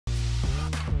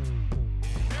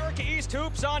Next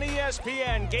hoops on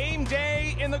ESPN. Game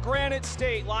day in the Granite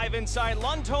State. Live inside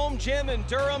Lundholm Gym in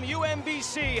Durham.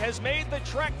 UMBC has made the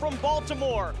trek from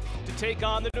Baltimore to take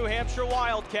on the New Hampshire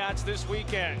Wildcats this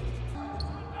weekend.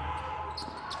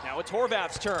 Now it's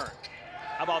Horvath's turn.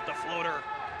 How about the floater?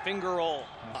 Finger roll.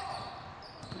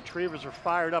 Retrievers are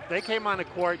fired up. They came on the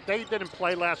court. They didn't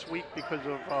play last week because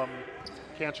of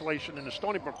cancellation in the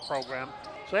Stony Brook program.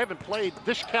 So they haven't played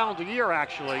this calendar year,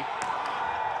 actually.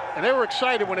 And they were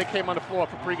excited when they came on the floor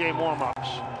for pregame warm-ups.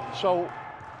 So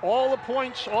all the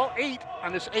points, all 8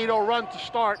 on this 8-0 run to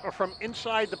start are from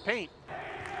inside the paint.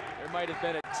 There might have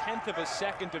been a tenth of a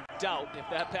second of doubt if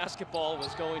that basketball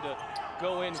was going to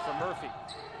go in for Murphy.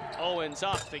 Owens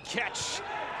up the catch,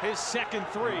 his second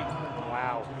 3.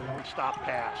 Wow, stop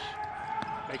pass.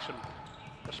 Makes him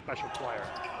a special player.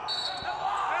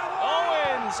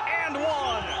 Owens and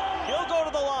 1. He'll go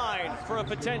to the line for a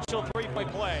potential 3-point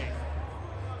play.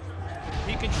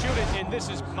 He can shoot it, and this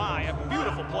is a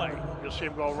beautiful play. You'll see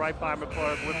him go right by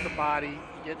McClure with the body,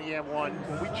 get the M1.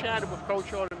 When we chatted with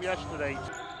Coach Odom yesterday,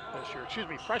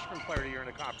 freshman player of the year in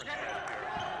the conference last year.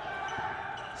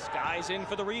 Sky's in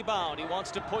for the rebound. He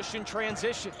wants to push in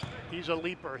transition. He's a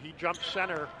leaper. He jumped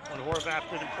center when Horvath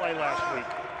didn't play last week.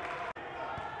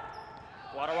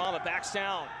 Guadarrama backs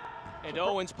down, and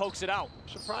Owens pokes it out.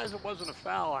 Surprised it wasn't a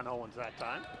foul on Owens that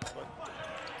time.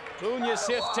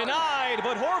 Bunyasif denied,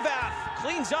 but Horvath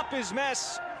cleans up his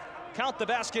mess. Count the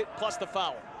basket plus the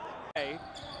foul.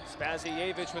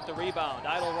 Spazijevich with the rebound.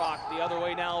 Idlerock the other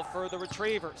way now for the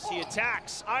Retrievers. He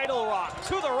attacks. Idlerock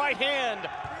to the right hand.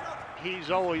 He's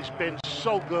always been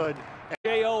so good.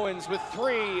 Jay Owens with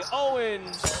 3.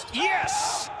 Owens,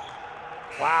 yes!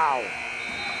 Wow.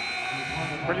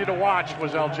 Ready to watch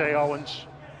was LJ Owens.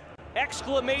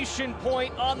 Exclamation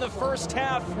point on the first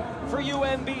half for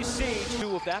UMBC.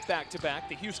 2 of that back-to-back,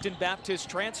 the Houston Baptist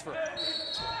transfer.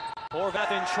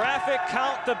 Horvath in traffic,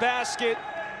 count the basket.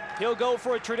 He'll go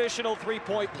for a traditional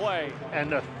 3-point play.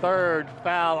 And the 3rd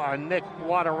foul on Nick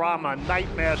Guadarrama,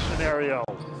 nightmare scenario.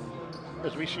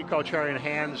 As we see Coach Herring,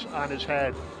 hands on his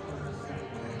head.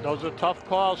 Those are tough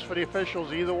calls for the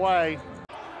officials either way.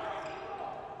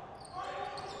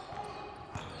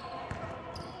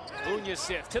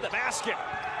 Bunyasif to the basket.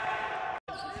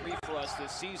 3 for us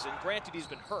this season. Granted, he's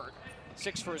been hurt.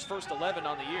 6 for his first 11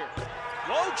 on the year.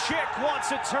 Lochick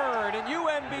wants a turn, and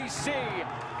UMBC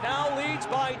now leads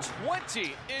by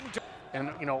 20.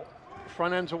 And, you know,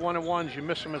 front ends of 1-on-1s, you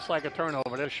miss them, it's like a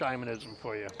turnover. There's Shymanism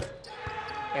for you.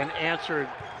 And answered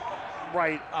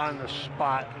right on the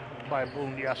spot by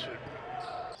Bunyasif.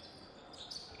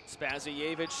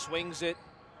 Spazijevich swings it.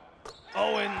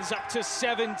 Owens up to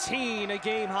 17, a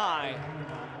game high.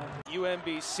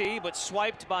 UMBC, but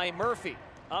swiped by Murphy.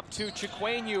 Up to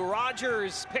Chiquenyu.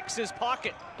 Rogers picks his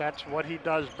pocket. That's what he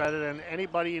does better than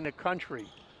anybody in the country.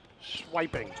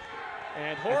 Swiping.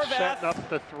 And Horvath setting up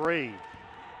the 3.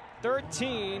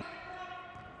 13.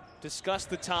 Discuss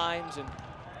the times and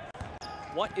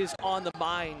what is on the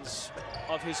minds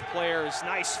of his players.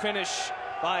 Nice finish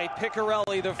by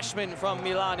Piccarelli, the freshman from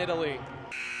Milan, Italy.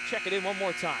 Check it in one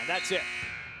more time. That's it.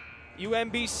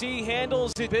 UMBC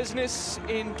handles its business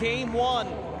in game 1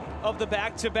 of the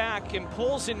back-to-back and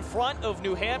pulls in front of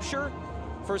New Hampshire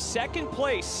for 2nd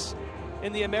place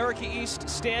in the America East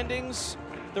standings.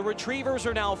 The Retrievers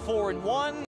are now 4-1.